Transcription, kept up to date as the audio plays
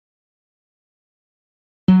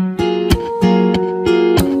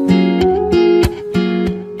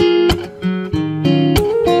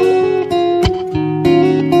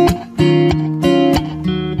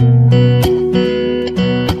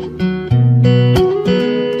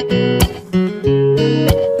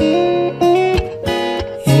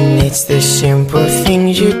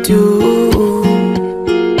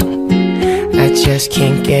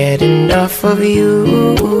enough of you.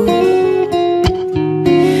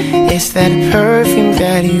 It's that perfume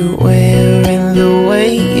that you wear and the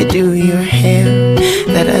way you do your hair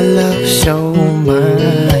that I love so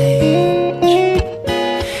much.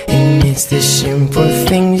 And it's the simple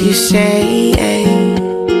things you say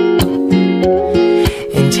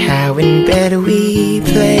and how in bed we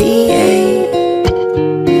play.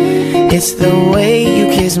 It's the way you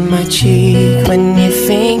kiss my cheek when you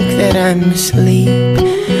think that I'm asleep.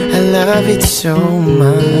 I love it so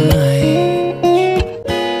much.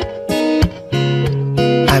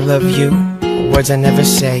 I love you, words I never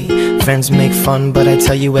say. Friends make fun, but I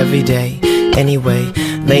tell you every day. Anyway,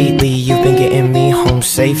 lately you've been getting me home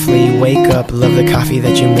safely. Wake up, love the coffee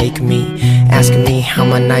that you make me. Ask me how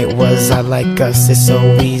my night was, I like us. It's so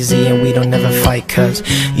easy and we don't ever fight, cause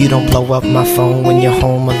you don't blow up my phone when you're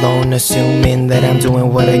home alone, assuming that I'm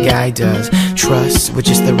doing what a guy does. Trust with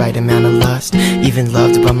just the right amount of lust. Even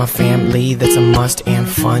loved by my family, that's a must. And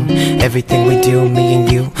fun, everything we do, me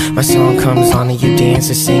and you. My song comes on and you dance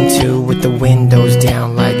and sing too, with the windows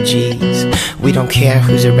down like G's. We don't care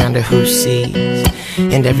who's around or who sees.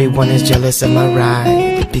 And everyone is jealous of my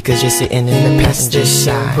ride because you're sitting in the passenger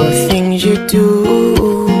side. Simple things you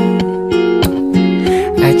do,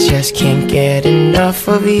 I just can't get enough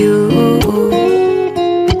of you.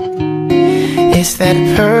 It's that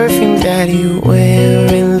perfume that you wear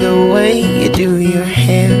and the way you do your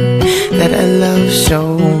hair that I love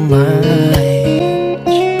so much.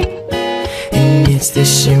 And it's the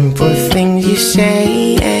simple things you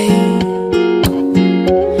say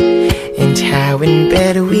and how in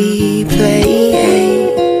bed we play.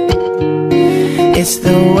 It's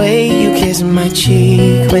the way you kiss my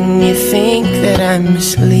cheek when you think that I'm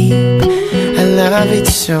asleep. I love it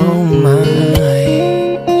so much.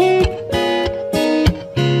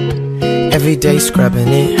 Every day scrubbing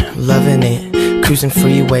it, loving it, cruising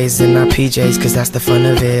freeways in our PJs, cause that's the fun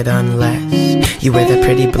of it. Unless you wear that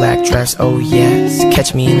pretty black dress, oh yes.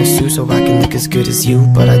 Catch me in a suit so I can look as good as you,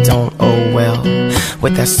 but I don't, oh well.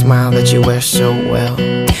 With that smile that you wear so well,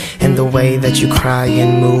 and the way that you cry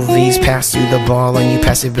in movies. Pass you the ball and you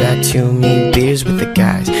pass it back to me. Beers with the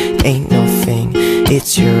guys, ain't no thing.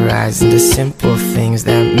 It's your eyes and the simple things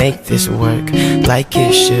that make this work like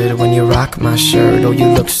it should. When you rock my shirt, oh you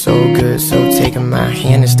look so good. So take my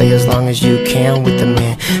hand and stay as long as you can with the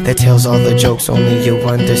man that tells all the jokes only you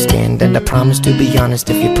understand. And I promise to be honest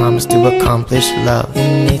if you promise to accomplish love.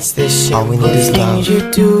 And it's this all we need is love.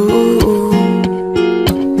 You do,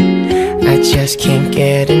 I just can't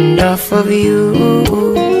get enough of you.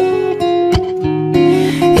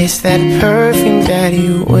 It's that perfume that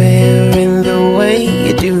you wear and the way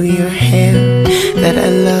you do your hair that I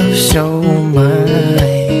love so much.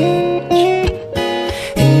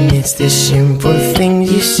 And it's the simple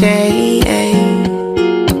things you say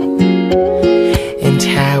and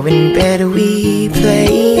how in bed we play.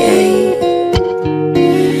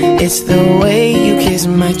 It's the way you kiss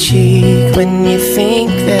my cheek when you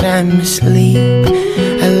think that I'm asleep.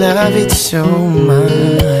 I love it so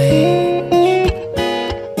much.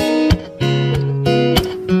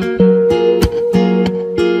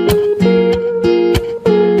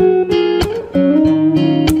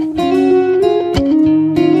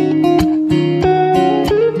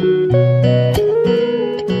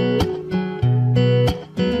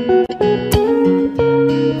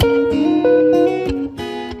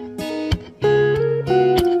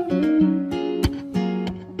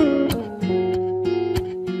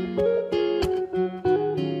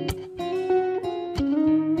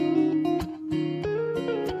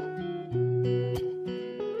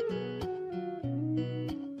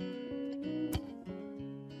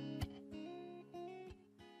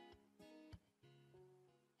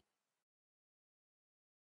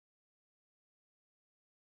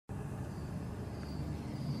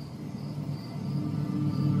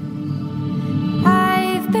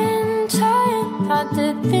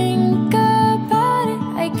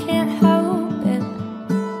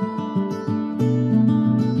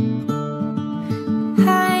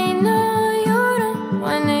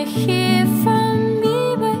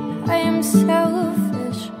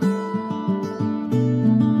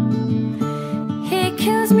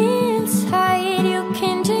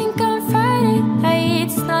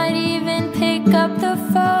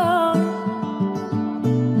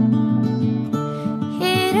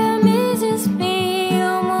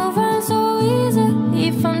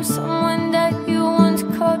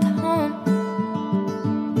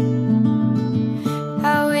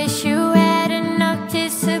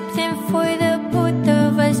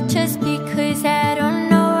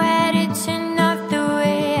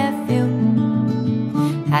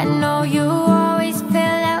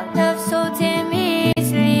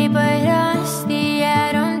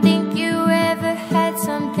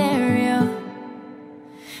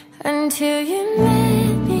 Until you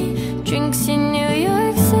met me, drinks in New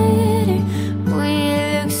York City. We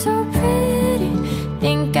look so pretty.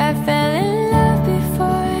 Think I fell in love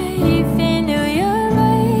before I even knew your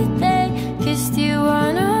birthday. Kissed you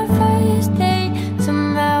on our first date.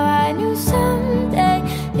 Somehow I knew someday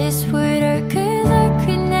this would hurt, 'cause I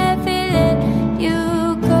could never let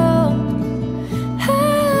you go.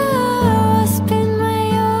 I'll spend my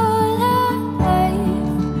whole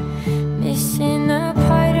life missing a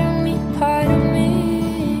part of me, part of me.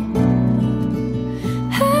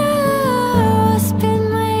 I'll spend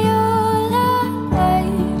my whole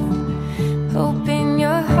life hoping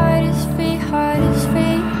your heart is free, heart is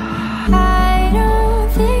free. I don't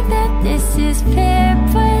think that this is fair,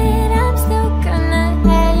 but I'm still gonna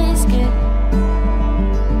ask it.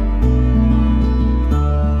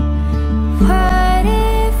 What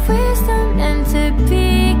if we're still meant to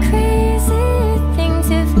be? Crazy things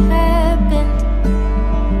have happened.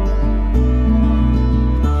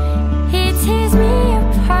 It tears me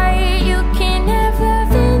apart. You can have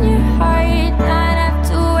love in your heart, not have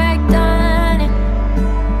to act on it.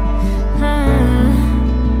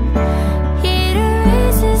 It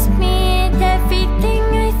erases me and everything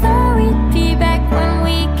I thought we'd be back when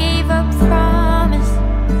we gave up promise.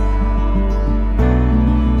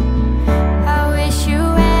 I wish you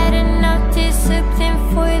had enough discipline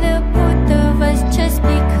for the both of us, just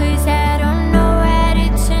because I don't know how to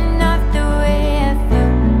turn off the way I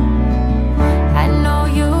feel. I know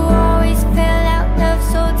you always fell out love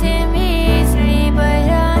so damn easily, but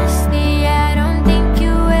honestly I don't think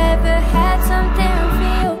you ever had something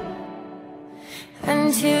real.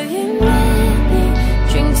 Until you met me,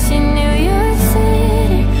 drinks in New York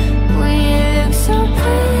City. We look so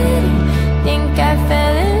pretty. Think I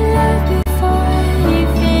fell in love before I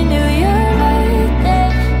even knew your birthday.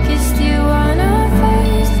 Kissed you on our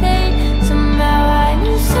first date. Somehow I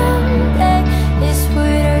knew someday this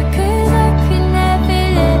would hurt, 'cause I could never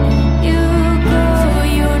let you go. So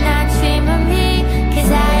you not shame on me,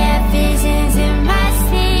 'cause I have visions in my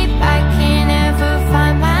sleep. I can't ever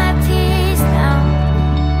find my peace now.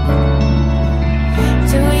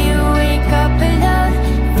 Do you wake up alone,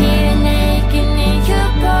 feeling aching in your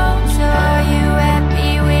bones? Or are you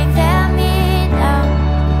happy without me now?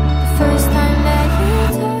 The first time that you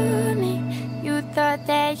told me you thought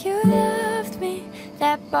that you loved me,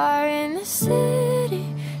 that bar in the city,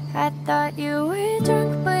 I thought you were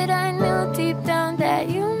drunk, but I knew deep down that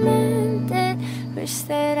you meant it. Wish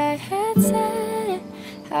that I had said it.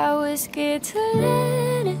 I was scared to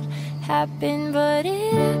let it happen, but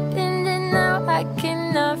it happened, and now I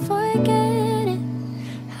cannot forget it.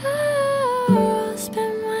 I'll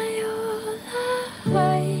spend my whole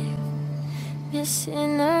life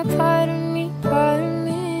missing a part of me, part of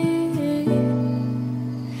me.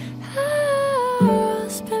 I'll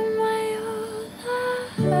spend my whole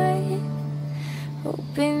life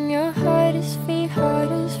hoping your heart is free,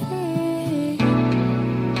 heart is free.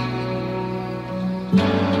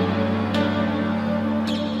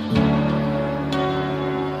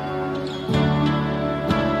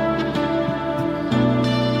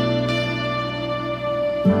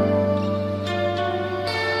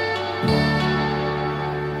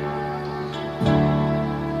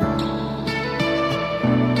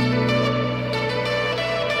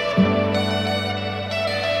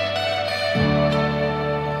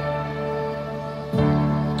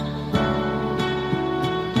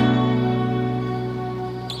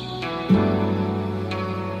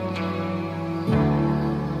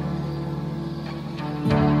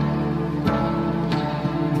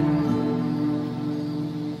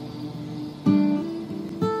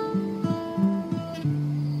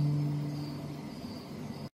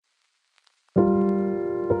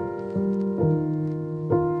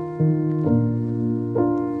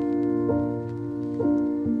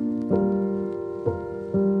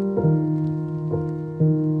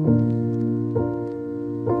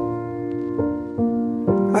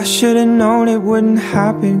 I should've known it wouldn't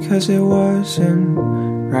happen, 'cause it wasn't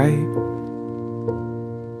right.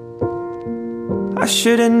 I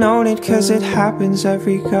should've known it, 'cause it happens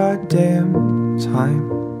every goddamn time.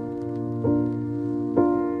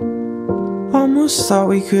 Almost thought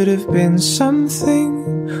we could have been something.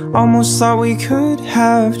 Almost thought we could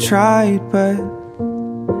have tried, but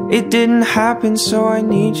it didn't happen, so I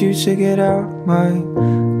need you to get out my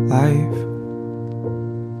life.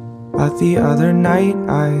 But the other night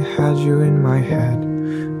I had you in my head,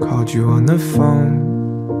 called you on the phone.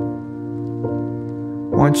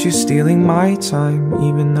 Want you stealing my time,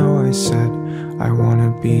 even though I said I wanna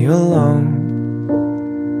be alone.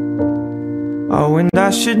 Oh, and I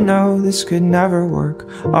should know this could never work.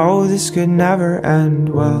 Oh, this could never end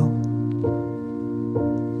well.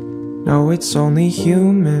 No, it's only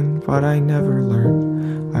human, but I never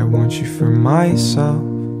learned I want you for myself.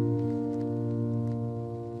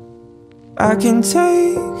 I can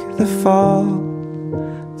take the fall,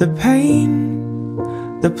 the pain,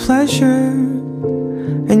 the pleasure,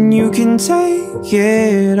 and you can take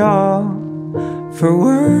it all, for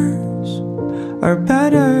worse or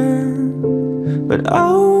better. But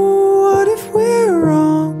oh, what if we're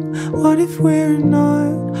wrong? What if we're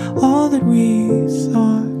not all that we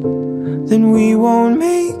thought? Then we won't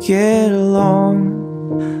make it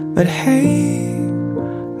along. But hey,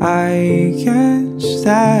 I guess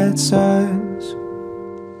that's us.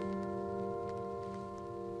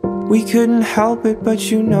 We couldn't help it, but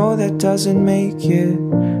you know that doesn't make it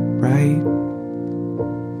right.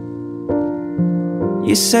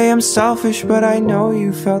 You say I'm selfish, but I know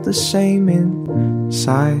you felt the same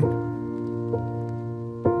inside.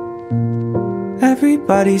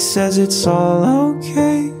 Everybody says it's all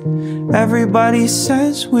okay, everybody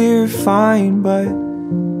says we're fine, but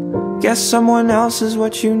guess someone else is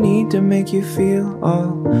what you need to make you feel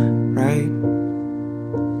alright.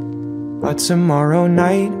 But tomorrow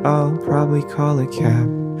night I'll probably call a cab,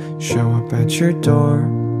 show up at your door,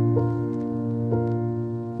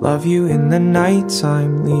 love you in the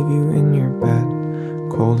nighttime, leave you in your bed,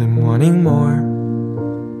 cold and wanting more.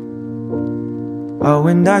 Oh,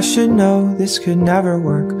 and I should know this could never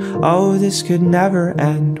work. Oh, this could never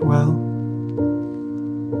end well.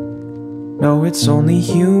 No, it's only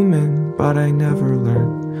human, but I never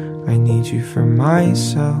learned I need you for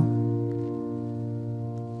myself.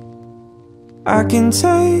 I can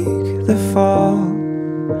take the fall,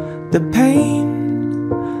 the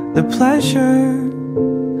pain, the pleasure,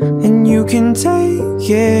 and you can take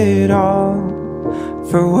it all,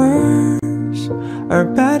 for worse or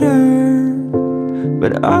better.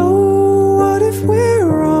 But oh, what if we're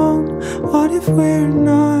wrong? What if we're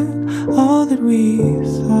not all that we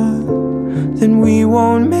thought? Then we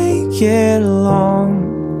won't make it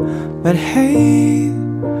along. But hey,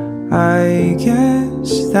 I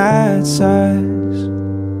guess that's us.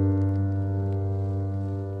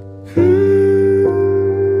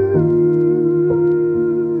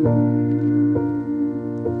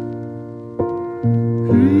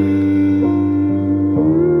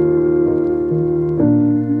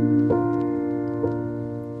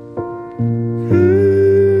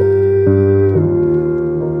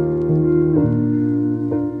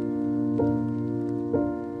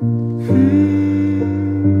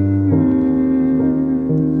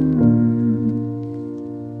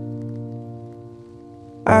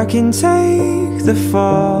 I can take the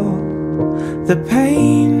fall, the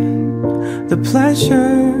pain, the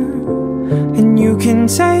pleasure, and you can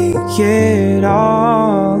take it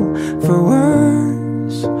all, for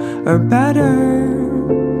worse or better.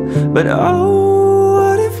 But oh,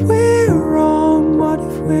 what if we're wrong? What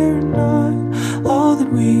if we're not all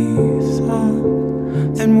that we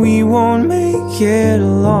thought? Then we won't make it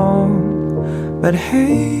along. But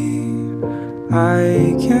hey,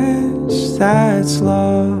 I guess that's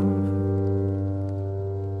love.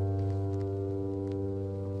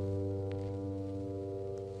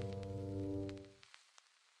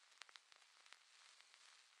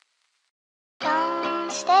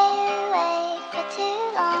 Don't stay awake for too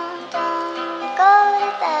long. Don't go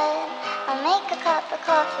to bed. I'll make a cup of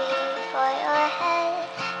coffee for your head.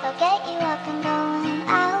 I'll get you up and going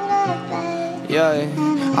out of bed. Yeah,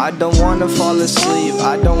 I don't wanna fall asleep,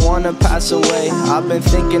 I don't wanna pass away. I've been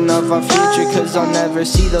thinking of our future, cause I'll never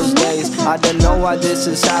see those days. I don't know why this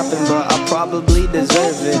has happened, but I probably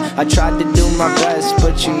deserve it. I tried to do my best,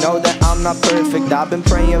 but you know that I'm not perfect. I've been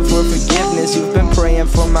praying for forgiveness, you've been praying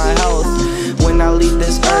for my health. When I leave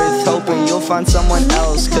this earth, hoping you'll find someone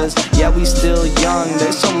else. Cause yeah, we still young,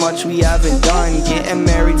 there's so much we haven't done. Getting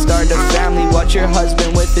married, start a family, watch your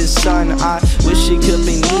husband with his son. I wish it could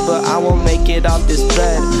be me, but I won't make it off this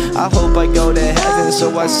bed. I hope I go to heaven,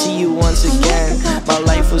 so I see you once again. My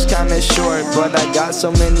life was kinda short, but I got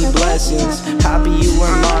so many blessings. Happy you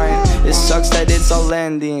were mine, it sucks that it's all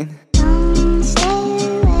ending.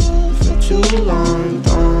 For too long,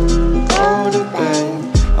 don't go to bed.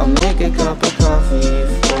 I'll make a cup of coffee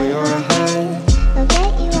for your head. I'll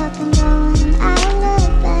get you up and going out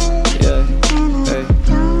of bed. Yeah, hey.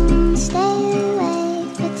 Don't stay awake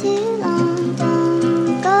for too long.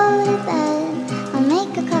 Don't go to bed. I'll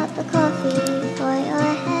make a cup of coffee for your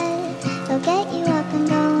head. I'll get you up and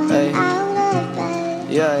going out of bed.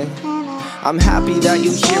 Yeah. I'm happy that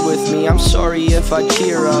you're here with me. I'm sorry if I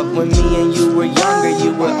tear up. When me and you were younger,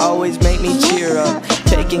 you would always make me cheer up.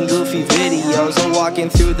 taking goofy videos and walking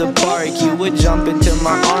through the park. You would jump into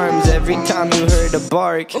my arms every time you heard a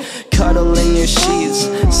bark. Cuddle in your sheets,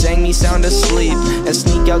 sang me sound asleep, and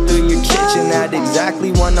sneak out through your kitchen at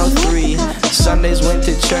exactly 1:03. Sundays went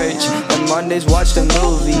to church, and Mondays watched a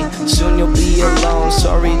movie. Soon you'll be alone,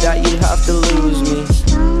 sorry that you have to lose me.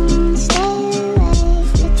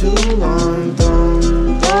 For too long,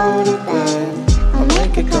 don't go to bed. I'll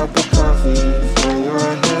make a cup of coffee for your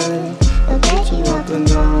head. I'll get you up and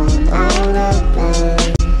down, out of bed.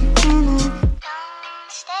 Don't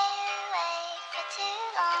stay awake for too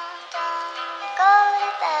long, don't go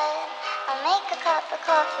to bed. I'll make a cup of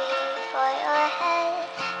coffee for your head.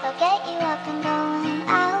 I'll get you up and going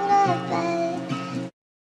out of bed.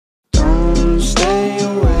 Don't stay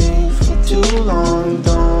awake for too long,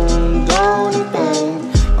 don't go to bed.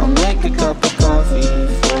 I'll make a cup of coffee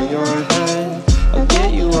for your head. I'll get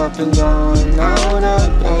you up and going out of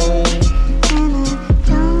bed.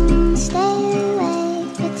 Don't stay awake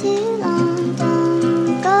for too long,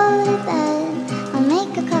 don't go to bed. I'll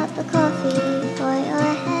make a cup of coffee for your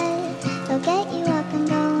head. I'll get you up and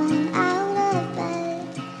going out of bed.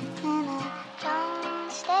 And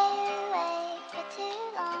don't stay awake for too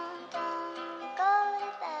long, don't go to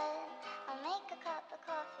bed. I'll make a cup of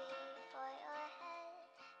coffee for your head.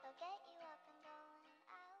 I'll get you up and going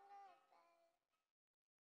out of bed.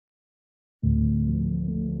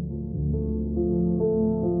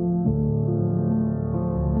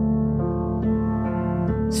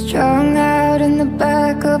 Strung out in the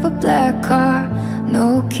back of a black car.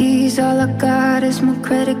 No keys, all I got is my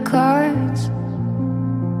credit cards.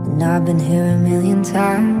 And I've been here a million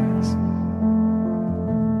times.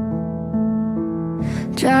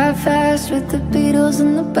 Drive fast with the Beatles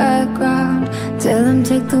in the background. Tell them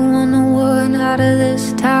take the 101 out of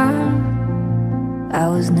this town. I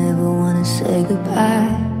was never one to say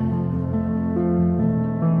goodbye.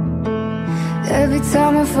 Every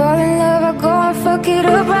time I fall in love, I go and fuck it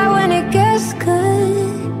up right when it gets good.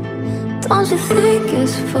 Don't you think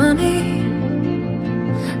it's funny?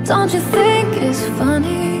 Don't you think it's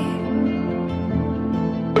funny?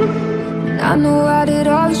 And I know I did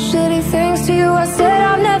all the shitty things to you I said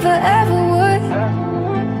I never ever would.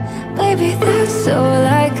 Baby, that's so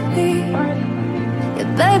like me. Yeah,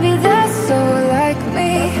 baby, that's so like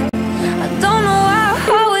me. I don't know why I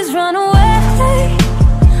always run away.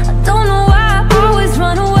 I don't know why I always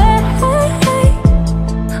run away.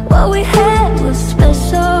 What we had was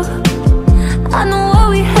special. I know what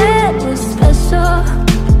we had was special.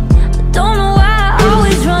 I don't know why I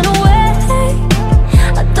always run away.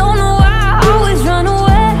 I don't know why I always run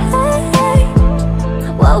away.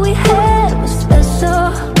 What we had was special.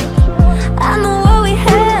 I know what we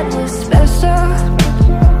had was special.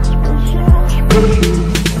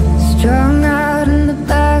 Strung out in the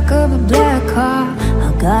back of a black car. I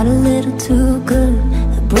got a little too good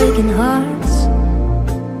at breaking hearts.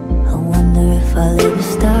 I wonder if I'll ever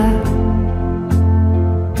start.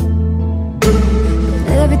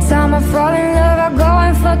 Every time I fall in love, I go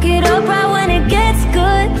and fuck it up right when it gets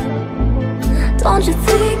good. Don't you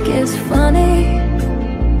think it's funny?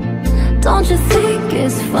 Don't you think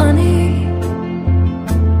it's funny?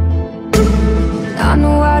 I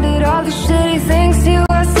know I did all the shitty things to you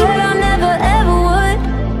I said I never ever would.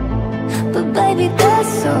 But baby, that's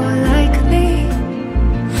so like me.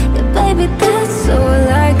 Yeah, baby, that's so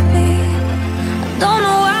like me. I don't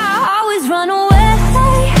know why I always run away.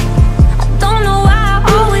 I don't know why I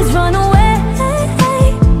always run away.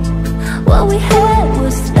 What we had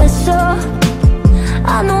was special.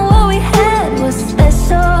 I know what we had was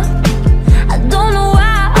special. I don't know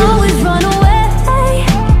why I always run away.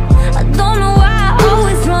 I don't know why I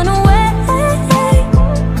always run away.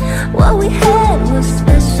 What we had was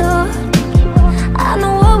special. I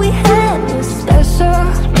know what we had was special.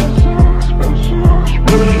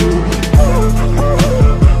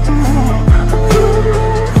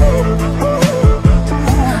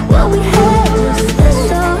 What we had was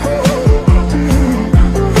special.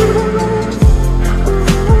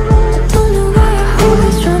 I don't know why I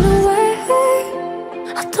always run away.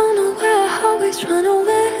 I don't know why I always run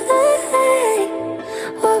away.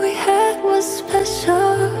 What we had was special.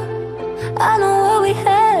 I know what we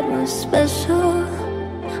had was special.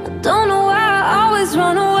 I don't know why I always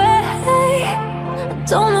run away. I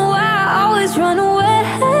don't know why I always run away.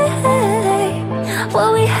 What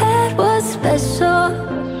we had was special.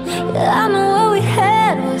 Yeah, I know what we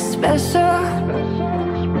had was special.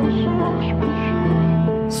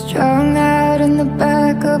 Strung out in the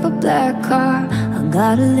back of a black car. I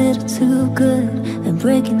got a little too good at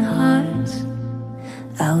breaking hearts.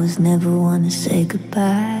 I was never one to say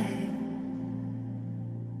goodbye.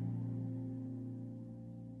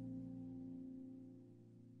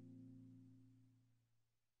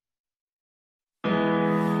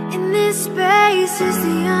 this space is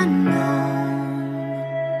the unknown.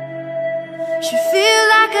 Should feel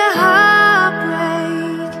like a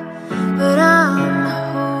heartbreak, but I'm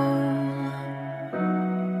home.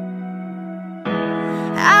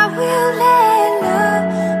 I will let love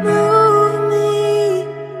move me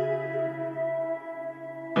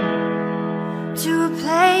to a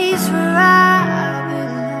place where I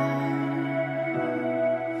belong.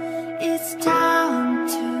 It's time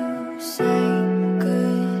to say goodbye.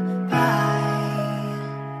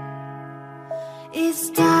 It's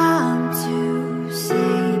time to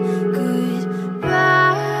say goodbye.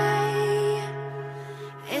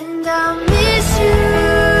 And I'll miss you.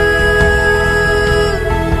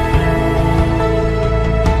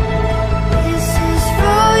 This is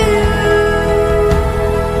for you.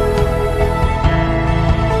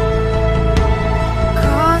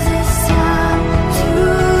 'Cause it's time to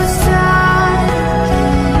start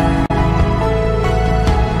again.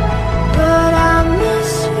 But I'll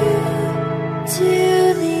miss you till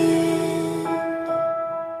the end.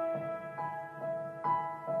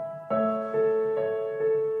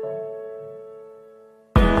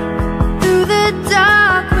 Through the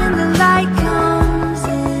dark when the light comes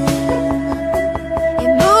in,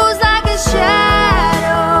 it moves like a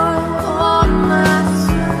shadow on my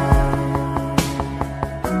soul.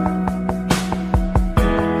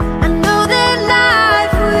 I know that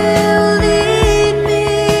life will lead me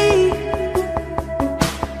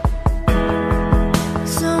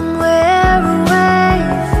somewhere away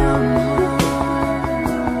from home.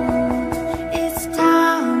 It's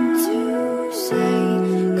time to say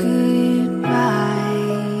goodbye.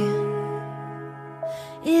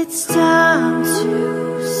 It's time to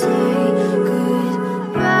say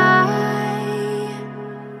goodbye.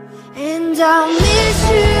 And I'll miss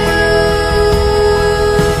you.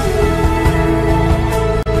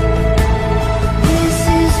 This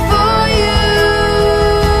is for you.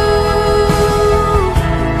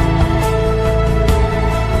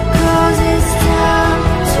 'Cause it's time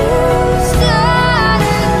to start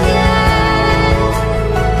again.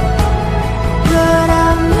 But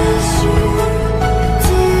I'll miss you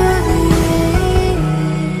till the end.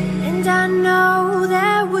 And I know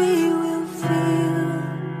that we will feel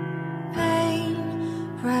pain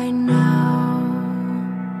right now,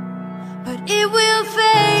 but it will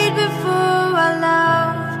fade before our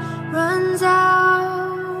love runs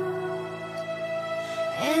out.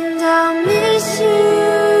 And I'll miss you.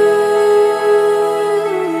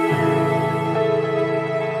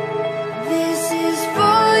 This is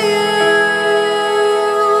for you.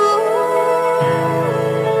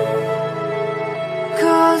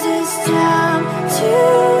 'Cause it's time to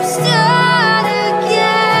start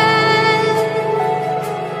again.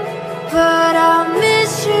 But I'll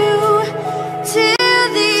miss you till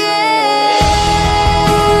the end.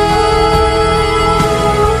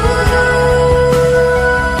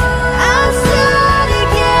 I'll start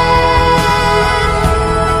again.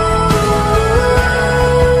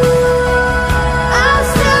 I'll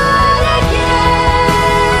start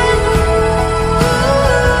again.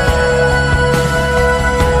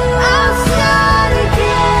 I'll start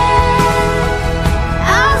again.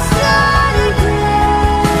 I'll start again.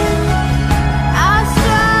 I'll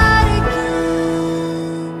start again.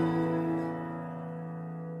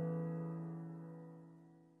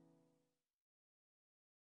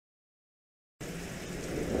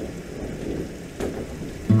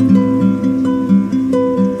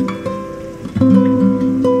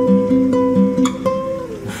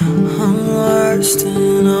 I'm lost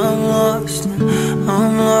and I'm lost and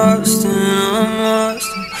I'm lost and I'm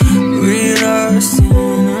lost and we're lost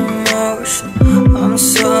in emotion. I'm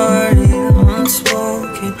sorry,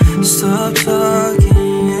 unspoken. Stop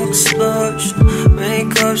talking, explosion.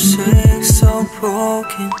 Makeup shake so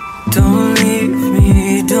broken. Don't leave me,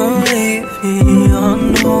 don't leave me. I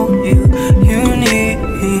know you need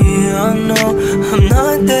me. I know I'm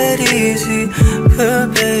not that easy, but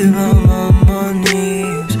babe, I'm on my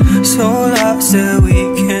knees. So lost that we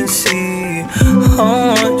can't see. I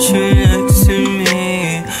want you next to me.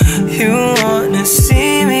 You wanna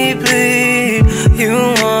see me bleed. You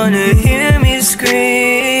wanna hear me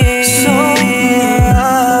scream. So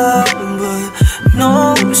loud, but no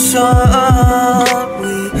sound.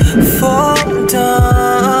 We fall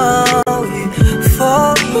down, we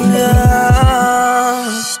fall down.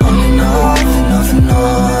 On and off and off and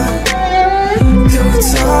on. Till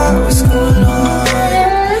it's all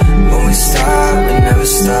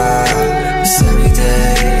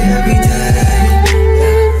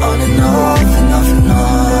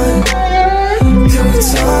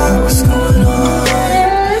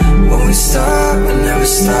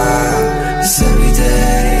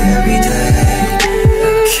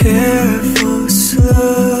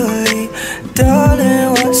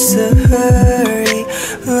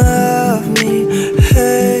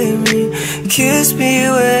kiss me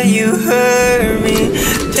where you hurt me,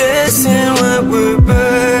 dancing when we're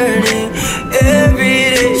burning.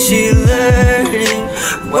 Every day she learning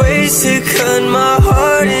ways to cut my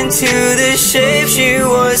heart into the shape she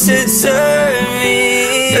wants to turn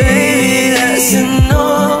me. Baby, that's a no.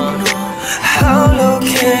 How low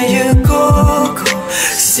can you go?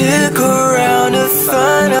 Stick around to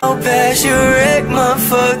find out that you wreck my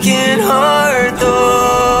fucking heart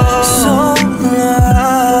though. So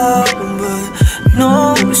loud, but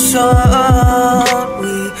no sound.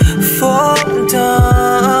 We fall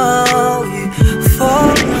down, we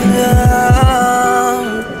fall down.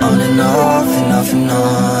 On and off and off and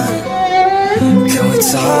on. Can we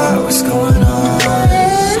talk? What's going on?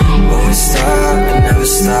 When we stop and never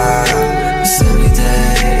stop. It's every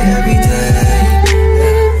day, every day.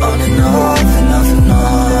 Yeah. On and off and off and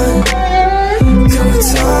on. Can we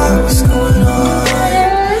talk? What's going on?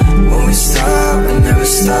 When we stop and never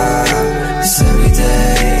stop. It's every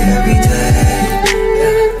day, every day.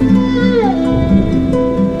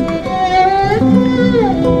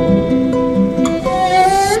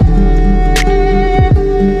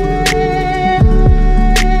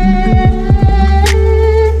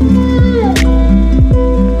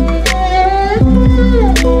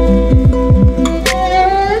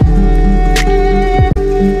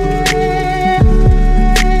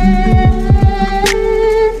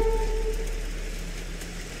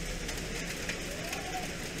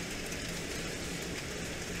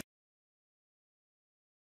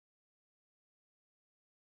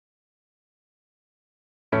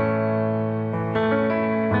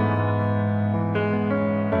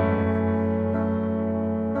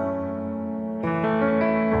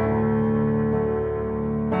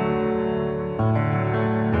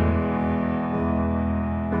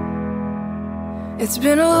 It's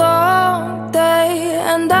been a long day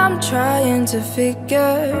and I'm trying to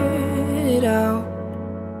figure it out.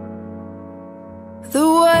 The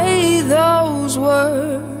way those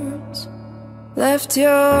words left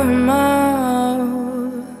your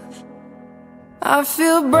mouth. I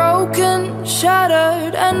feel broken,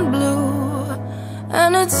 shattered and blue,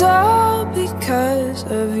 and it's all because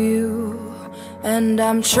of you. And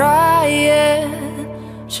I'm trying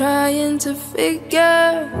to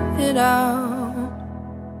figure it out.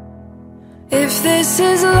 If this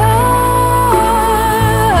is love,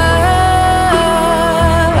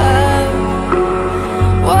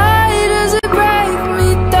 why does it break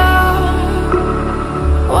me down?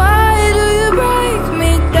 Why do you break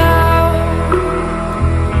me down?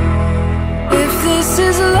 If this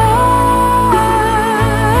is love,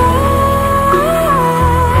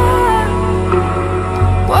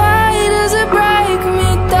 why does it break me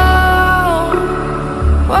down?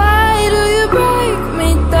 Why do you break me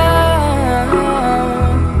down?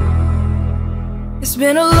 It's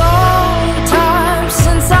been a long time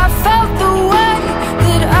since I felt the way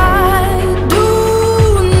that I do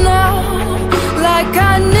now. Like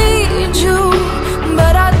I need you,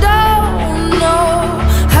 but I don't know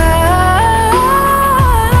how.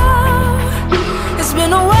 It's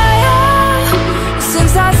been a while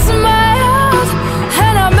since I smiled,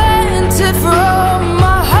 and I meant it from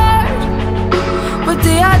my heart. But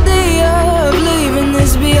the idea of leaving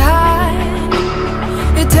this behind,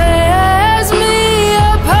 it tears me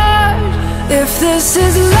apart. If this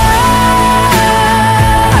is love,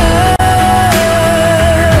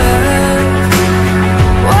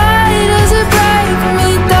 why does it break me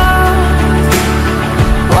down?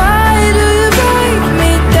 Why do you break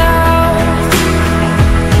me down?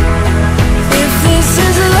 If this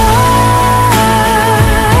is love,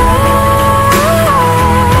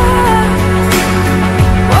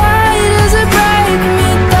 why does it break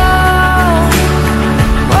me down?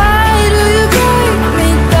 Why do you break me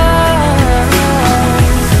down?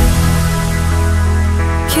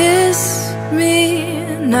 Kiss me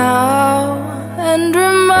now and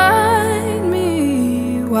remind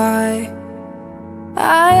me why I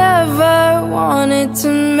ever wanted to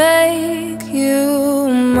make you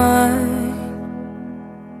mine.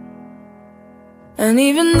 And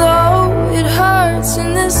even though it hurts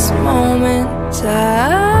in this moment,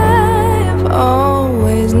 I've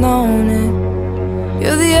always known it.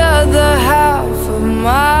 You're the other half of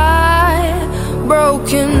my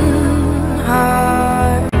broken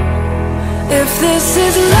heart. If this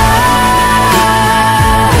is love,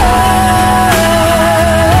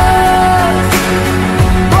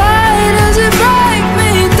 why does it break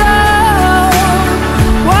me down?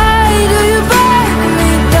 Why do you break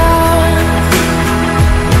me down?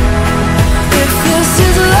 If this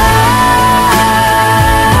is love,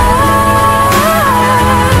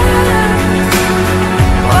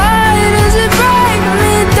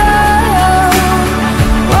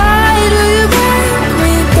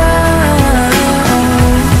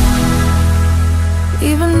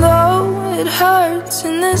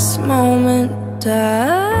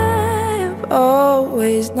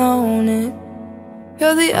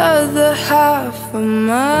 other half of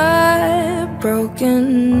my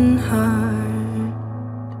broken heart.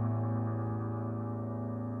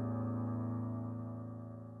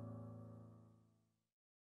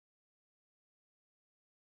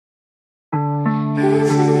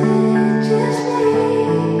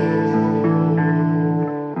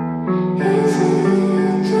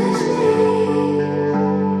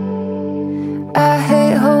 I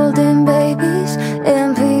hate holding babies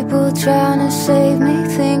and people trying to save me.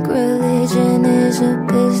 Think religion is a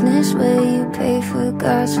business where you pay for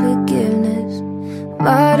God's forgiveness.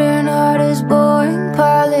 Modern art is boring,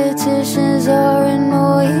 politicians are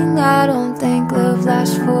annoying. I don't think love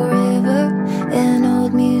lasts forever, and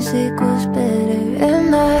old music was better.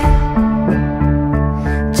 Am I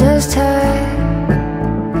just high,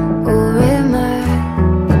 or am I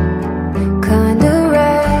kinda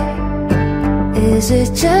right? Is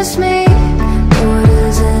it just me, or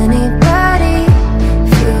does anybody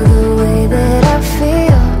feel the way that I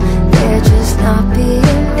feel? They're just not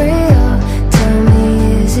being real. Tell me,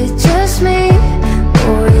 is it just me,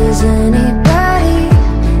 or is anybody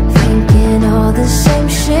thinking all the same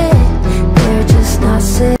shit? They're just not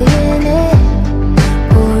saying it.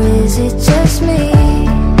 Or is it just me?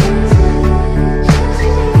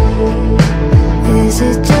 Is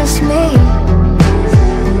it just me?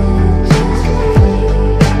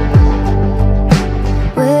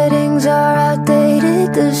 Weddings are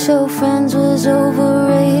outdated, the show Friends was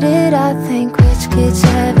overrated. I think rich kids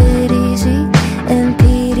have it easy, and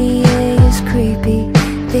PDA is creepy.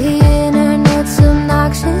 The internet's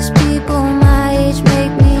obnoxious, people my age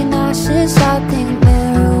make me nauseous. I think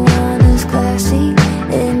marijuana's classy,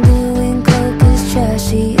 and doing coke is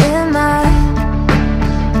trashy. Am I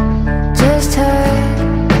just high,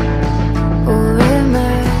 or am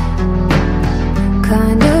I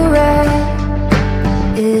kinda right?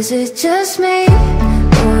 Is it just me,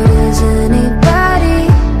 or does anybody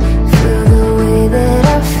feel the way that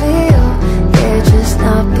I feel? They're just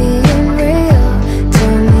not being real.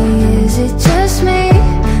 Tell me, is it just me,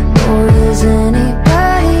 or is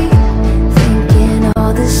anybody thinking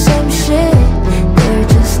all the same shit? They're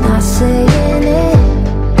just not saying it.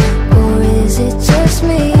 Or is it just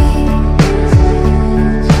me?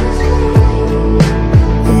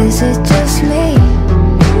 Is it just me?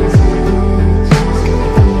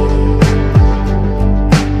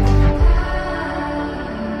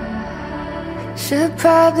 Should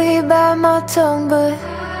probably bite my tongue, but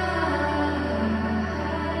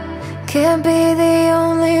can't be the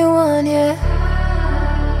only one, yeah.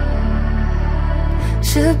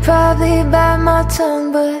 Should probably bite my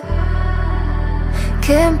tongue, but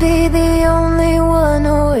can't be the only one.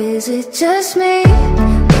 Or is it just me,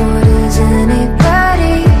 or does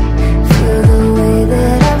anybody feel the way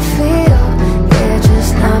that I feel? They're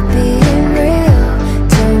just not being real.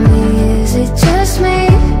 Tell me, is it just me,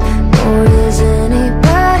 or is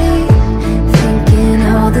anybody thinking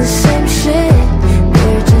all the same shit?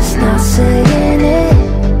 They're just not saying it.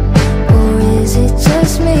 Or is it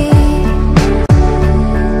just me?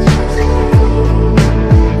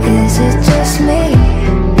 Is it just me?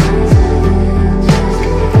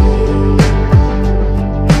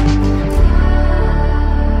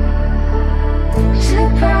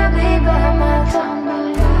 Should probably bite my tongue,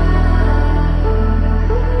 but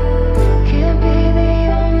can't be the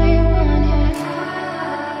only one, yeah.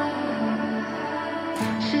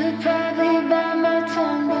 Should probably bite my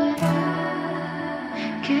tongue, but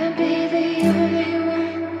can't be the only one.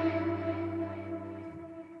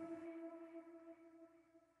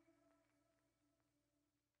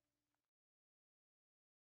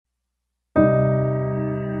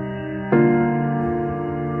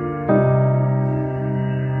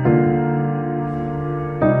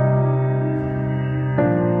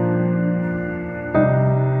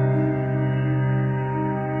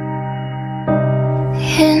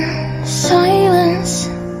 In silence,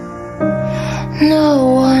 no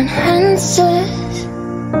one answers,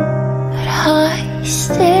 but I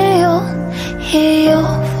still hear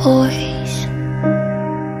your voice.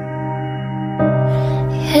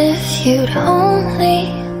 If you'd only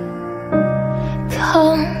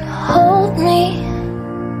come hold me,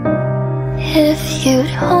 if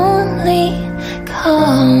you'd only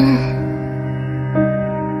come.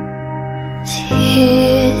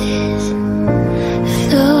 Tears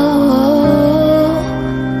flow.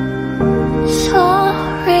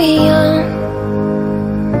 Sorry, I'm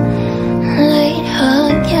late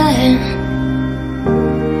again.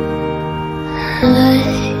 Let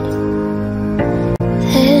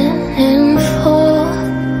them fall.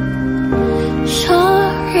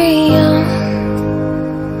 Sorry, I'm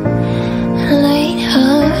late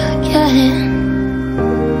again.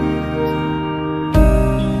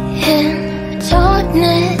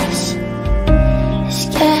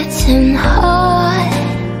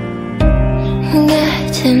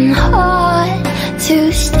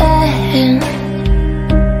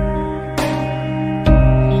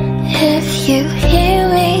 you hear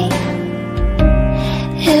me,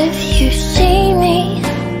 if you see me,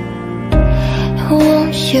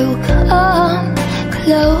 won't you come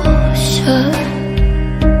closer?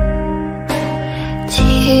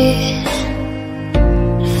 Tears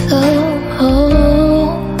flow.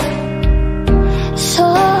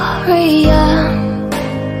 Sorry, I'm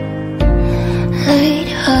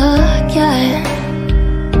late again.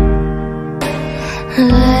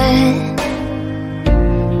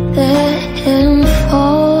 Let him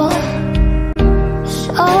fall.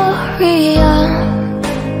 Sorry, I'm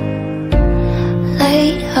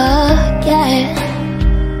late again.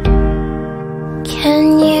 Can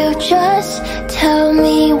you just tell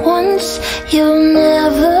me once you'll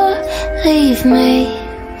never leave me?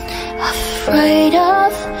 Afraid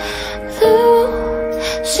of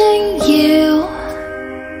losing you.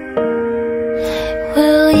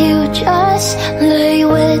 Will you just lay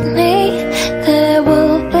with me? There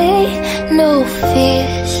will be no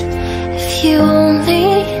fears if you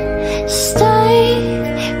only stay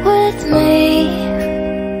with me.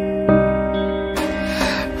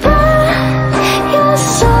 But your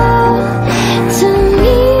soul to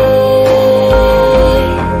me.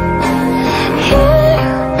 Here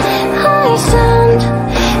I stand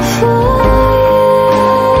for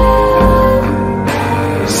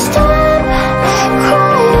you. Stop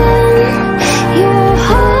crying your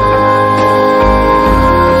heart.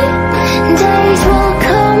 Days will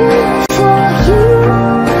come for you,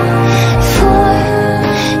 for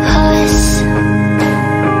us.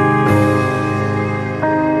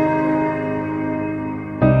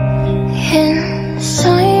 In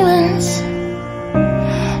silence,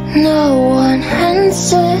 no one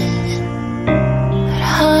answers, but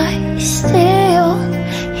I still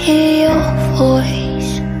hear your voice.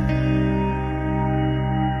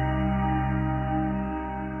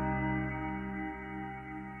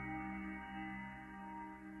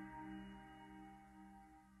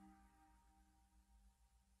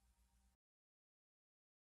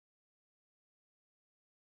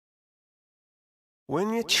 When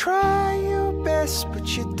you try your best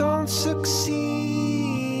but you don't succeed,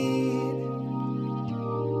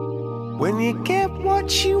 when you get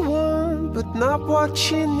what you want but not what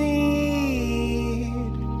you need,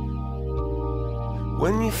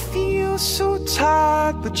 when you feel so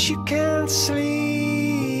tired but you can't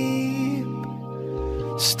sleep,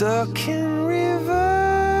 stuck in rivers,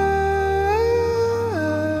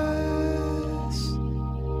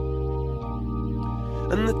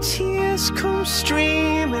 and the tears come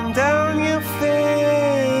streaming down your face,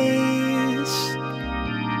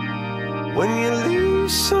 when you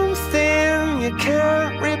lose something you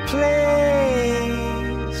can't replace,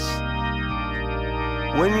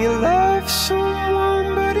 when you love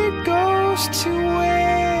someone but it goes to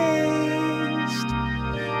waste,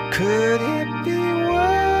 could it be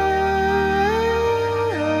worse?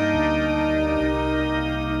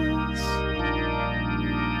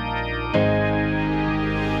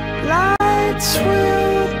 Lights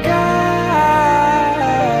will guide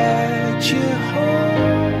you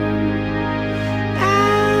home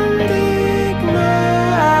and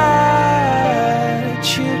ignite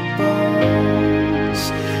your bones,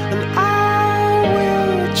 and I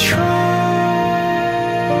will try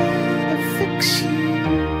to fix you.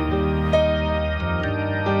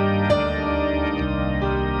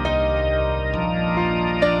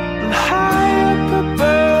 And high up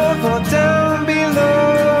above or down below,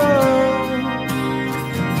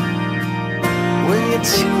 when you're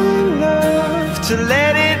too in love to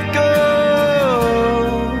let it go.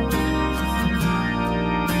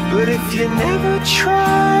 But if you never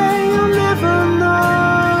try, you'll never know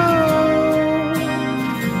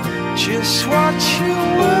just what you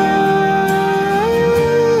were.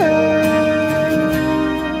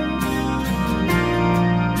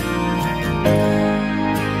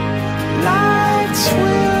 Lights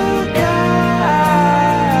will guide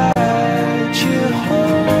you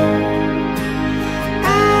home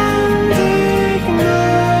and ignite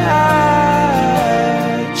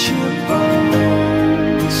your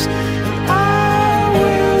bones, and I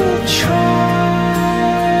will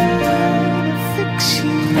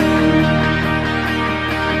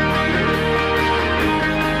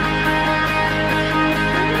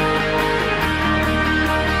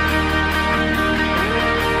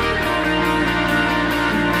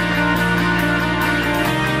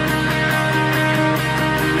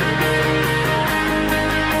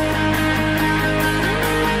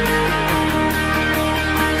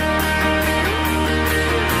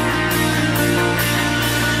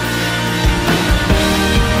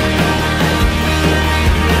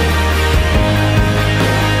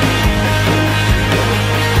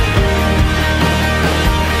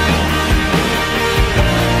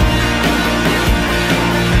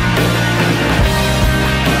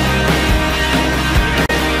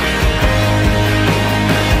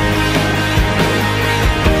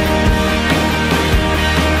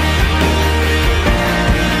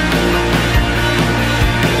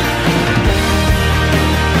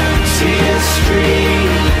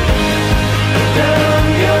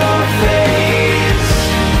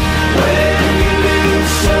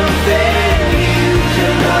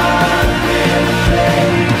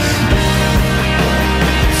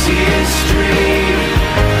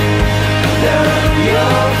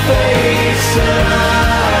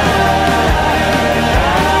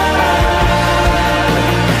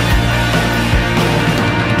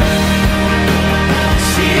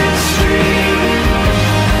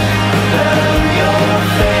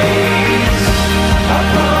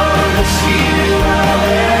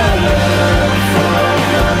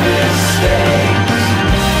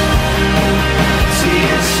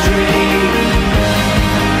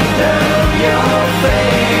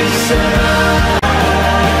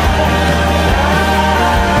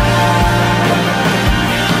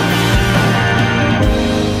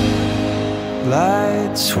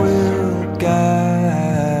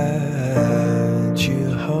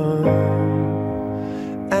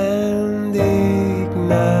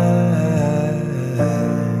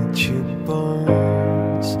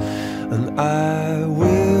I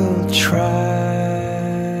will try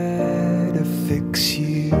to fix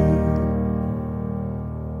you.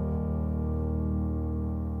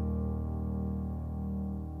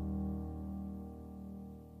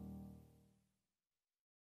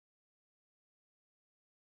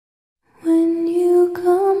 When you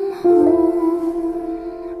come home,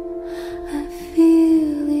 I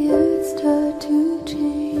feel the earth start to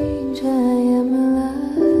change. I am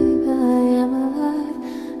alive, I am alive,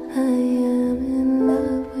 I am alive.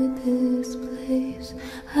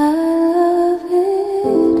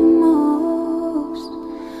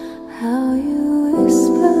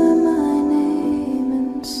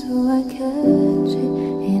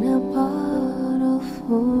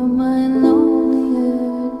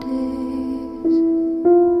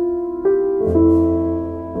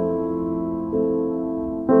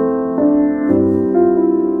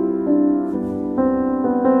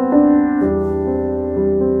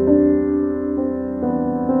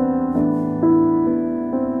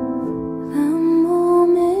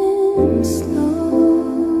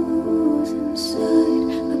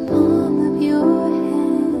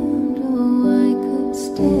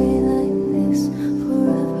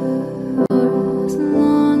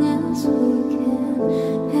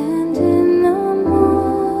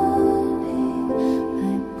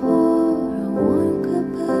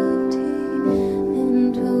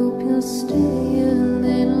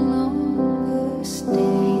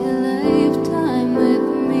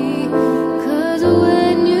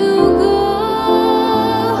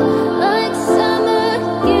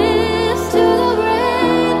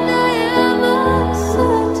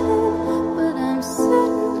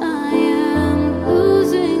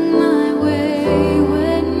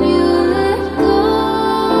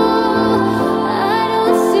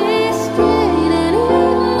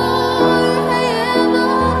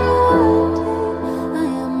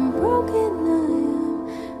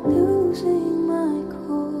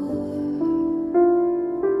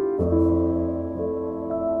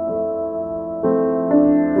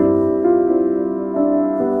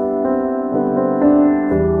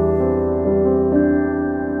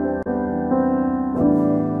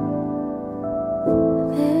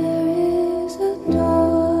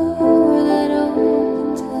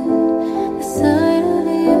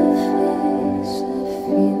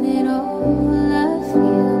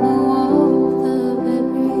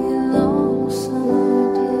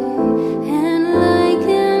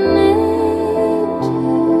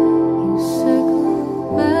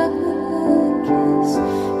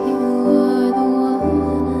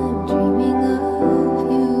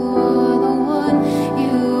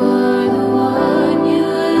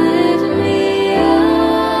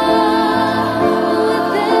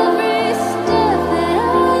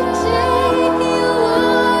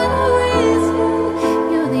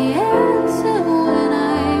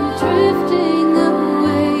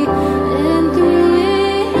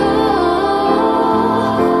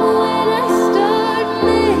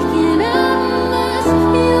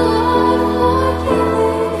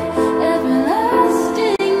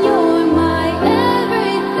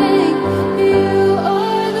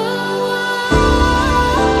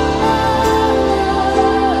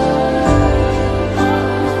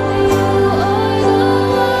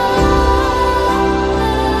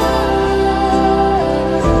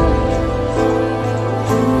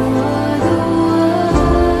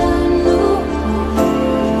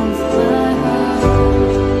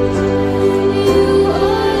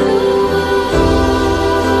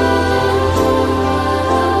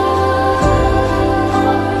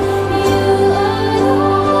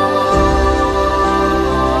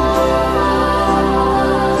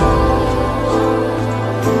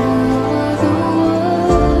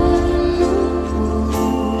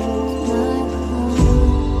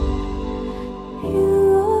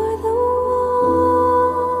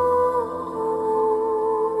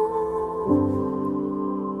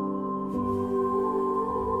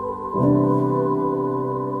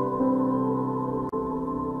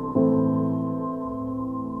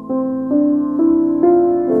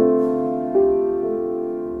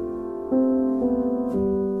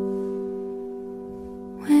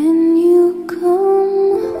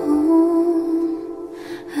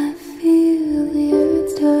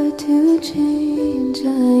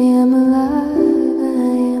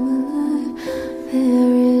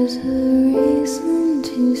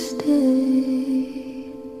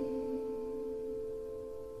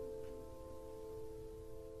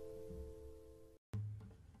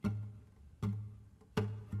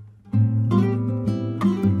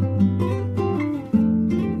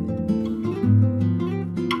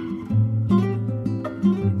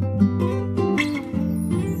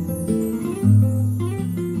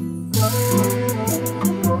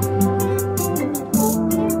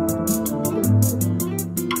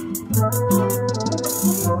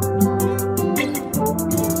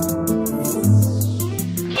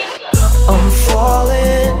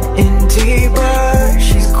 falling in deeper.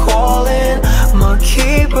 She's calling, my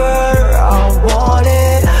keeper. I want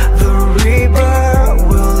it, the reaper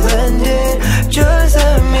will end it. Just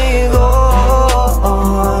let me go.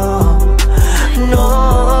 No,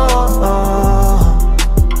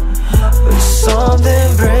 but something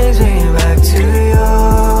brings me back to you.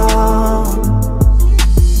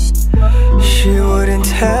 She wouldn't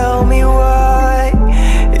tell me why.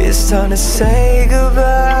 It's time to say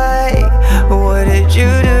goodbye. What did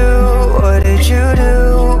you do? What did you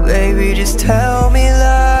do? Baby, just tell me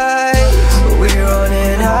lies. We're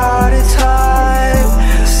running out of time.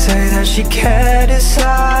 Say that she can't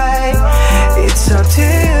decide. It's up to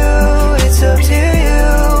you, it's up to you.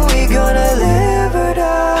 We gonna live or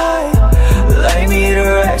die. Lay me to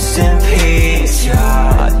rest in peace,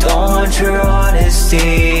 yeah. I don't want your honesty,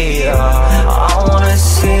 yeah. I wanna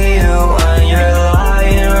see you when you're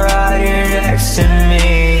lying right here next to me.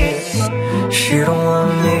 She don't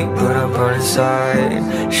want me, but I burn inside.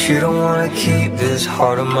 She don't wanna keep this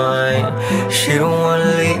heart of mine. She don't wanna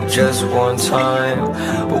leave just one time.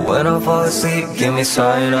 But when I fall asleep, give me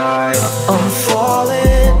cyanide. I'm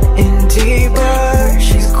falling in deeper.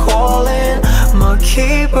 She's calling, my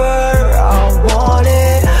keeper. I want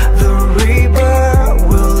it, the reaper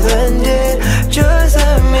will end it. Just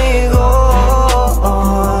let me go.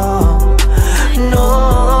 No,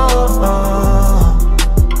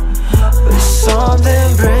 but something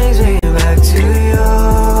brings me back to you.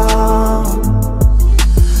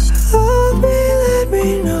 Love me, let me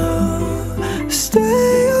know.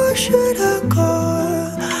 Stay or should I go?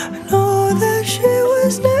 I know that she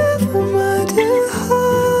was never meant to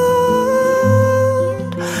hold.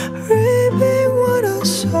 Reaping what I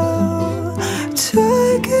sow,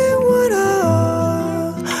 taking what I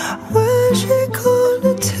owe. When she called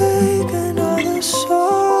to take another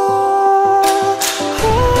soul.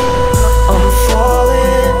 I'm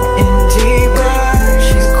falling in deeper.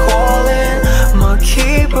 She's calling, my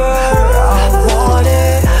keeper. I want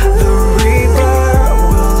it, the reaper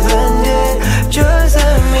will end it. Just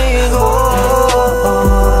let me go.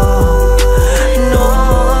 No,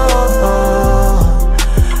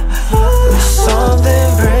 but something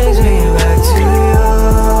brings me back to you.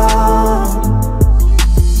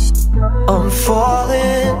 I'm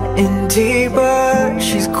falling in deeper.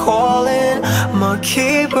 She's calling, my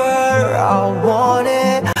keeper. I want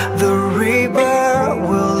it, the reaper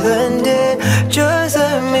will end it. Just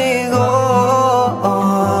let me go.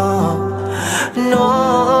 No,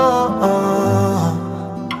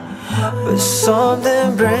 but something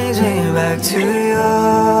brings me back to you.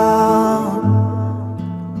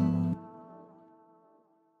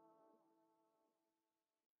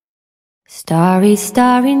 Starry,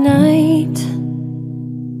 starry night.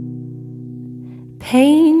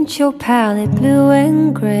 Paint your palette blue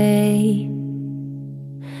and grey.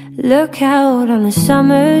 Look out on a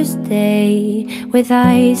summer's day with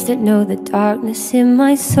eyes that know the darkness in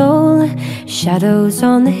my soul. Shadows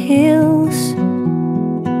on the hills.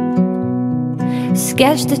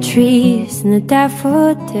 Sketch the trees and the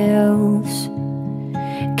daffodils.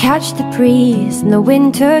 Catch the breeze and the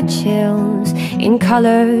winter chills in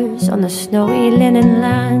colors on the snowy linen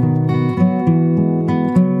land.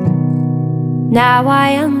 Now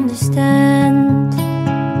I understand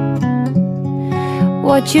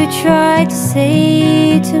what you tried to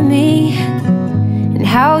say to me, and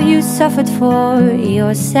how you suffered for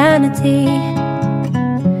your sanity.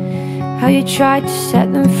 How you tried to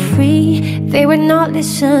set them free. They would not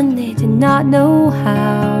listen, they did not know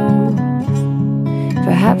how.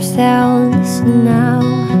 Perhaps they'll listen now.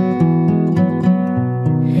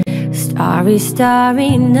 Starry,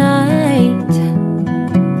 starry night.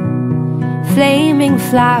 Flaming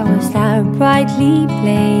flowers that brightly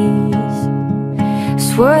blaze.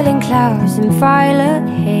 Swirling clouds in violet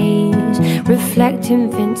haze.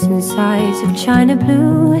 Reflecting Vincent's eyes of china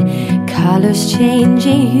blue. Colors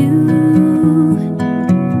changing hue.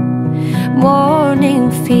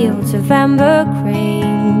 Morning fields of amber grain.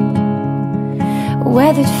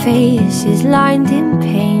 Weathered faces lined in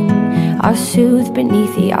pain are soothed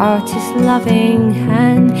beneath the artist's loving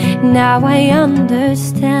hand. Now I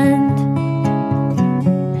understand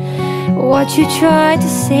what you tried to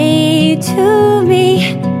say to me,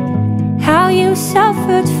 how you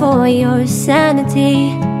suffered for your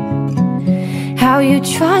sanity, how you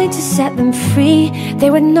tried to set them free. They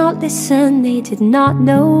would not listen, they did not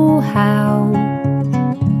know how.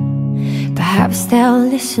 Perhaps they'll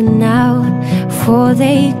listen now, for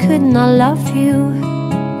they could not love you,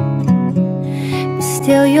 but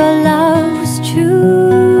still your love was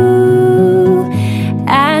true.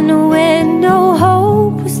 And when no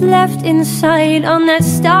hope was left inside on that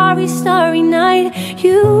starry, starry night.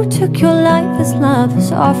 You took your life as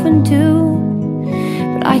lovers often do.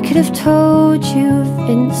 But I could have told you,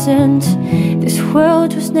 Vincent, this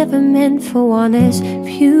world was never meant for one as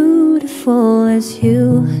beautiful as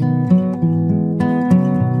you.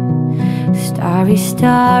 Starry,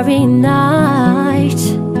 starry night,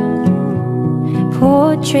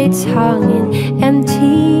 portraits hung in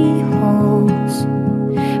empty halls,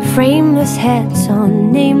 frameless heads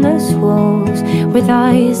on nameless walls, with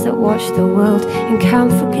eyes that watch the world and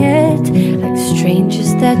can't forget, like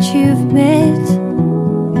strangers that you've met.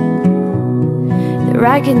 The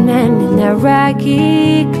ragged men in their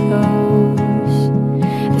raggy clothes,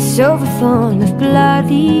 the silver thorn of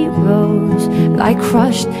bloody rose, lie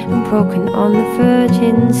crushed and broken on the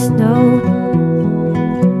virgin snow.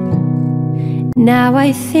 Now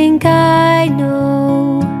I think I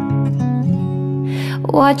know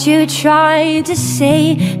what you tried to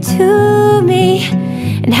say to me,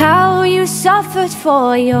 and how you suffered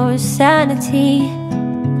for your sanity,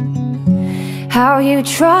 how you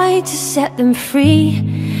tried to set them free.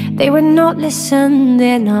 They would not listen,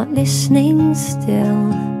 they're not listening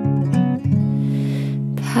still.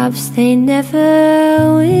 Perhaps they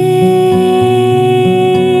never will.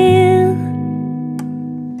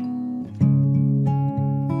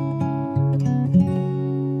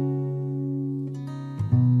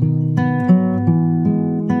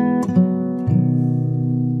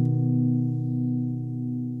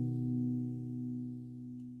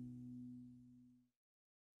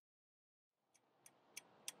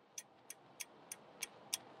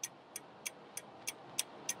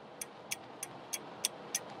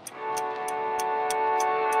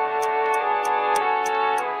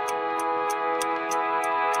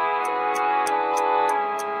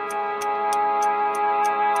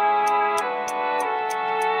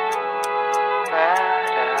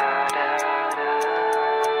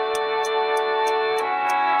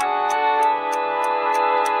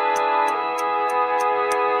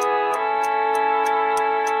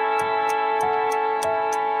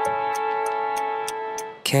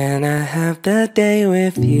 Can I have the day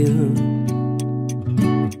with you?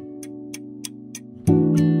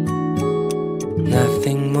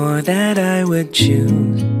 Nothing more that I would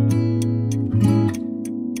choose.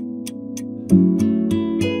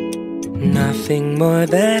 Nothing more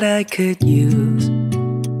that I could use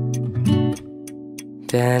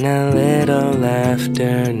than a little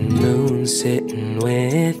afternoon sitting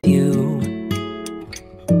with you.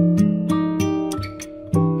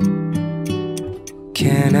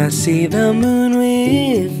 Can I see the moon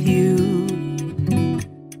with you?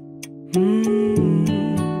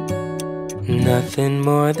 Nothing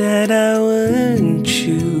more that I wouldn't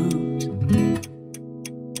choose.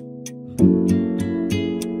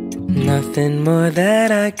 Nothing more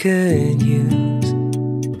that I could use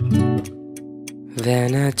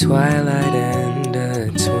than a twilight and a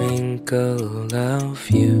twinkle of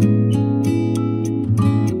you.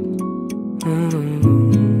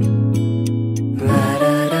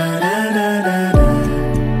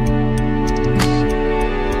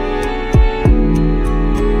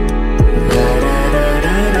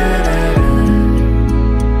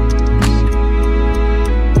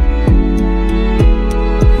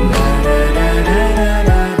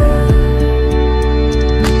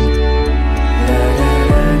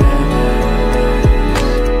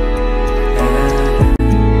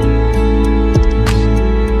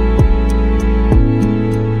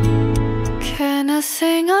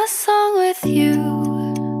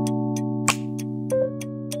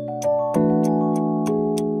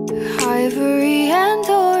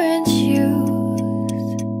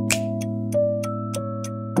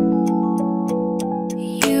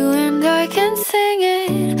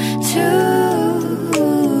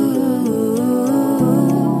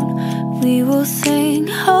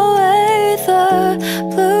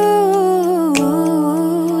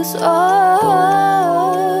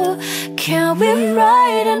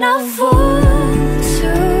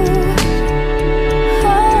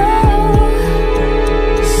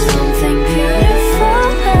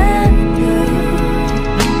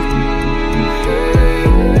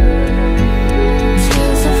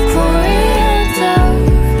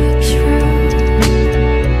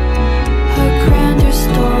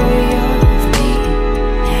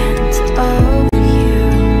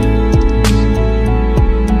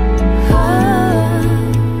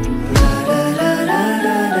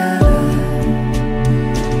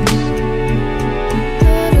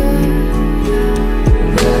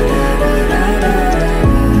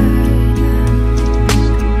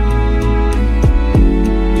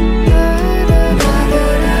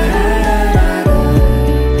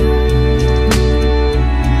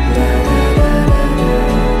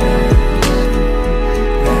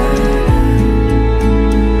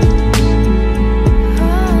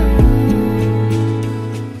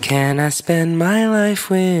 spend my life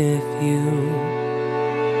with you.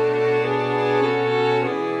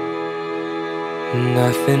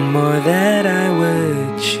 Nothing more that I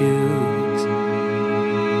would choose.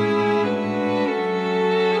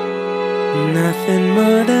 Nothing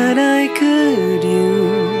more that I could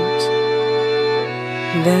use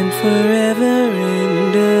than forever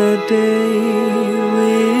and a day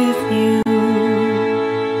with you.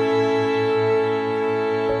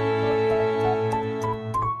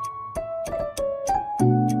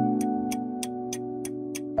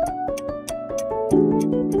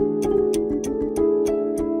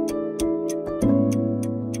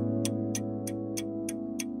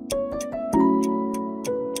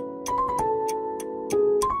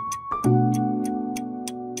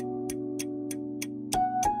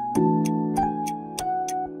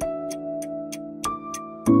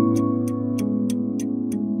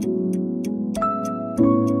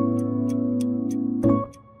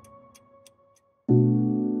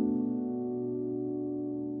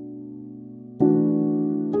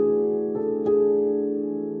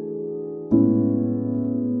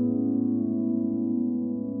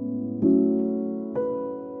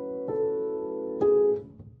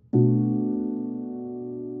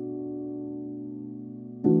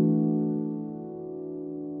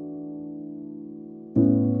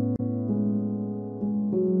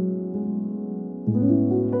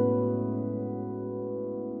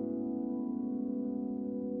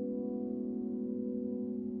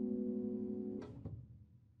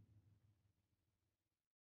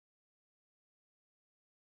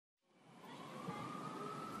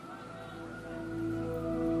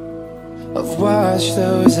 I've watched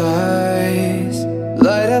those eyes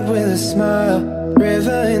light up with a smile,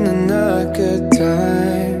 river in the not good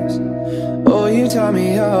times. Oh, you taught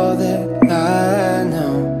me all that I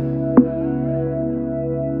know.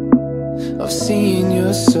 I've seen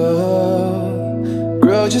your soul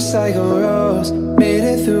grow just like a rose, made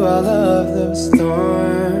it through all of those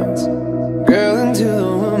thorns, girl, into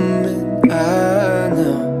the woman I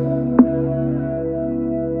know.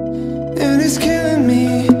 And it's killing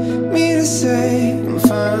me to say I'm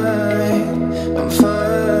fine, I'm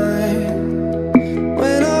fine,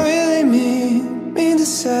 when I really mean to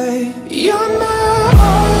say you're my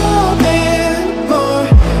all and more.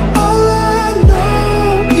 All I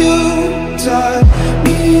know you taught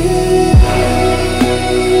me,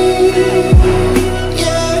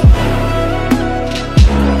 yeah.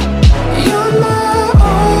 You're my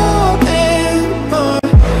all and more,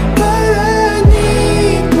 but I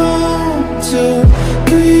need more to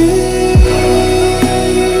breathe.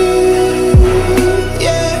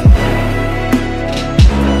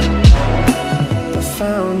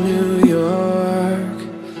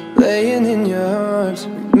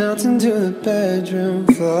 To the bedroom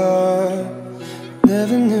floor,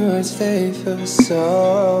 never knew I'd stay for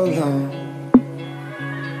so long.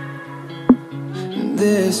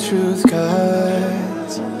 This truth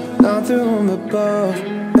cuts, not through one but both,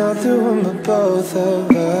 not through one but both of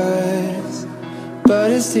us.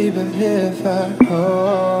 But it's deeper if I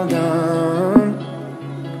hold on.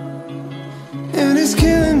 And it's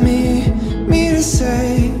killing me to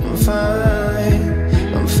say I'm fine,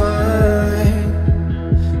 I'm fine,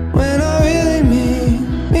 when I really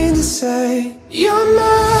mean to say you're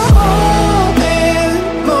my all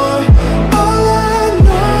and more. All I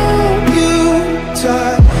know you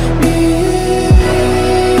taught me,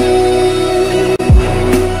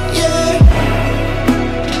 yeah.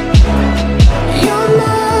 You're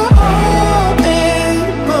my all and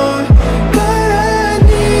more, but I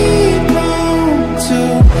need more to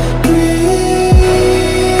breathe,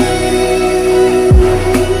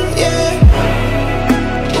 yeah.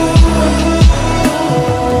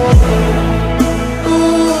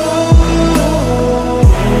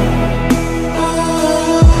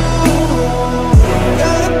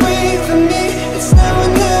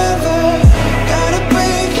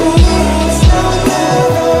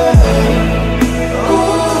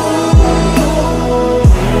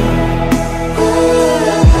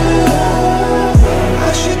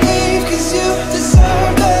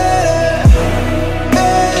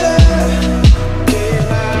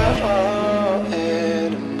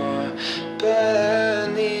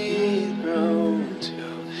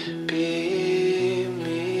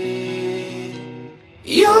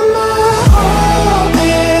 You're my all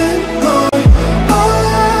and more. All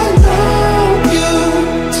I know you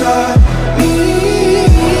taught me,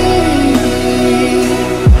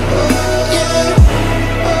 yeah.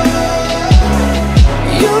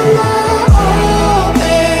 You're my all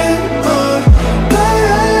and more, but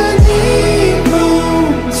I need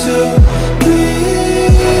room to breathe.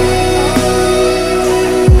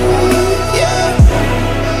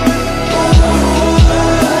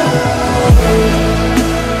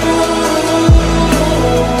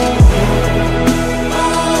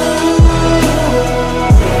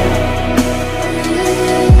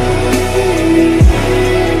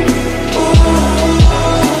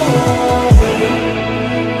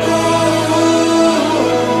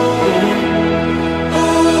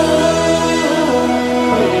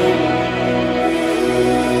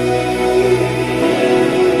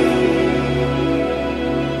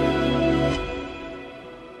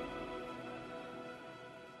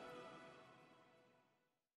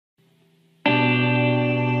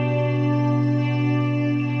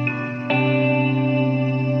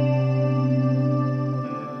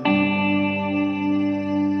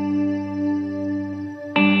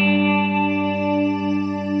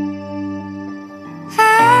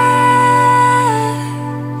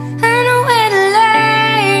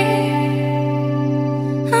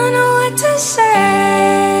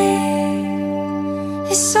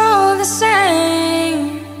 all the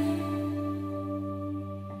same.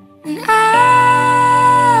 And I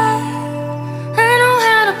know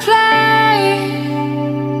how to play.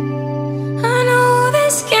 I know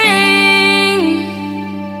this game.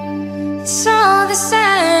 It's all the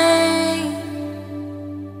same.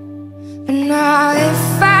 But now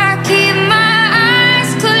if I keep my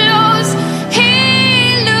eyes closed, he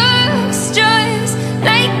looks just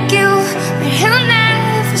like you, but he'll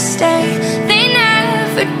never stay. They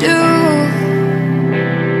never do.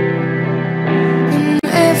 And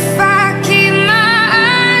if I keep my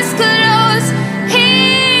eyes closed, he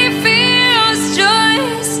feels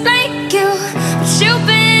just like you, but you've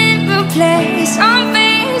been replaced. I'm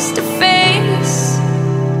face to face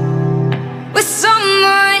with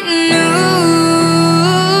someone new.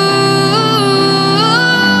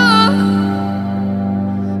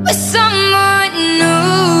 With someone new.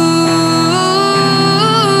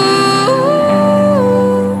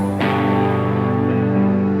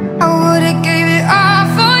 I would've gave it all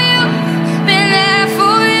for you, been there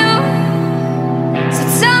for you. So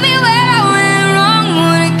tell me where I went wrong.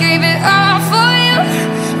 Would've gave it all for you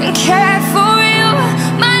and cared for you.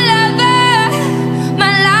 My lover,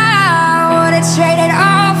 my life. Would've traded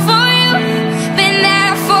all for you, been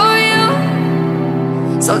there for you.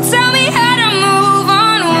 So tell me how to move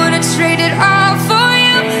on. Would've traded all for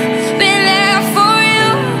you, been there for you.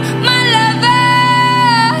 My lover.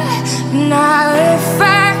 Now if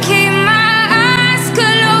I keep my eyes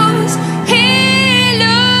closed, he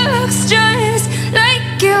looks just like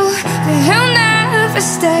you, but he'll never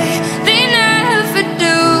stay. They never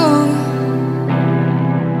do.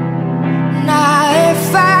 Now if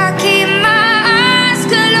I keep my eyes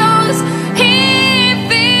closed, he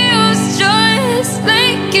feels just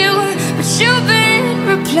like you, but you've been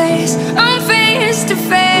replaced. I'm face to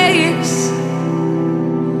face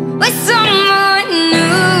with someone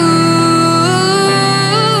new.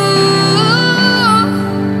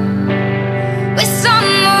 With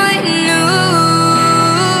someone new.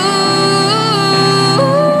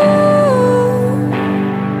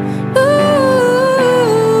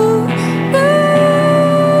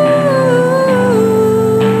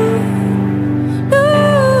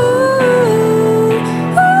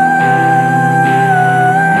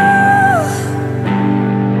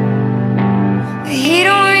 He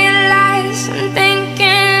don't realize I'm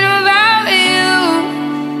thinking about you.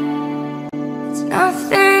 It's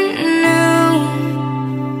nothing new.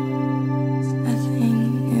 It's nothing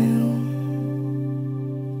new.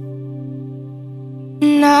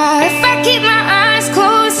 Now if I keep my eyes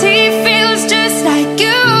closed, he feels just like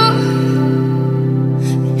you.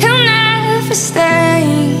 He'll never stay.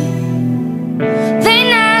 They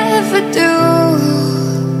never do.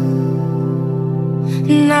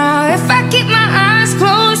 Now if I keep my eyes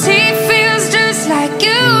closed, he feels just like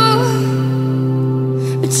you,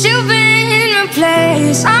 but you've been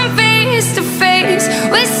replaced. I'm face to face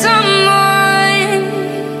with someone